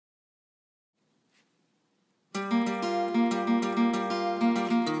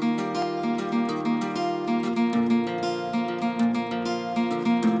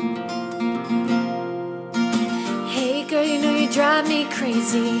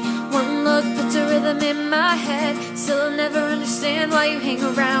crazy. One look puts a rhythm in my head. Still I'll never understand why you hang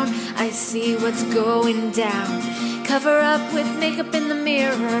around. I see what's going down. Cover up with makeup in the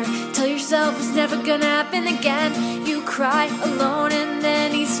mirror. Tell yourself it's never gonna happen again. You cry alone and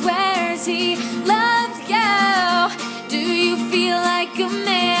then he swears he loves you. Do you feel like a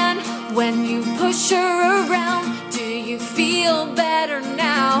man when you push her around? Do you feel better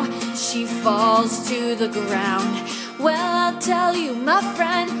now? She falls to the ground. Well, I'll tell you, my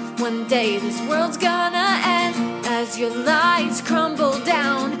friend, one day this world's gonna end. As your lights crumble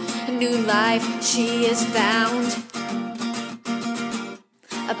down, a new life she is found.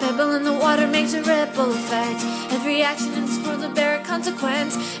 A pebble in the water makes a ripple effect. Every action in this world will bear a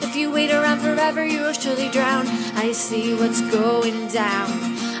consequence. If you wait around forever, you will surely drown. I see what's going down.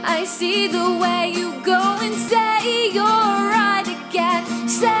 I see the way you go and say you're right again.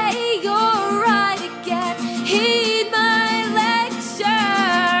 Say you're right again. Heed my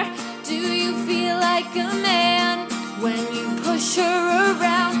lecture. Do you feel like a man when you push her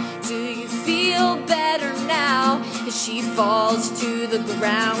around? Do you feel better now as she falls to the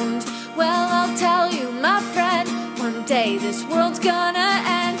ground? Well, I'll tell you, my friend, one day this world's gonna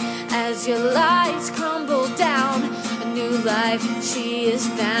end. As your lights crumble down, a new life she is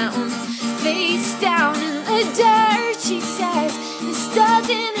found. Face down in the dirt, she says, this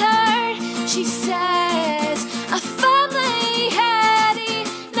doesn't hurt. She says, I finally had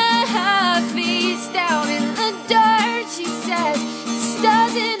enough. Face down in the dirt, she says, this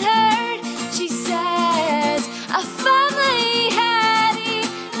doesn't hurt. She says, I finally had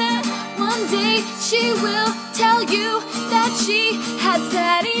enough. One day she will tell you that she has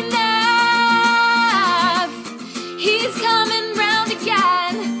had enough. He's coming round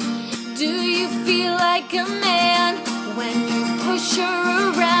again. Do you feel like a man when you push her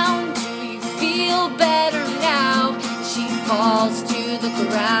around? Do you feel better now? She falls to the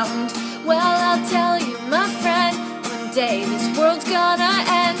ground. Well, I'll tell you, my friend, one day this world's gonna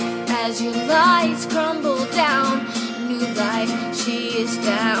end. As your lights crumble down, a new life she is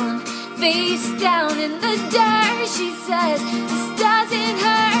found. Face down in the dirt, she says,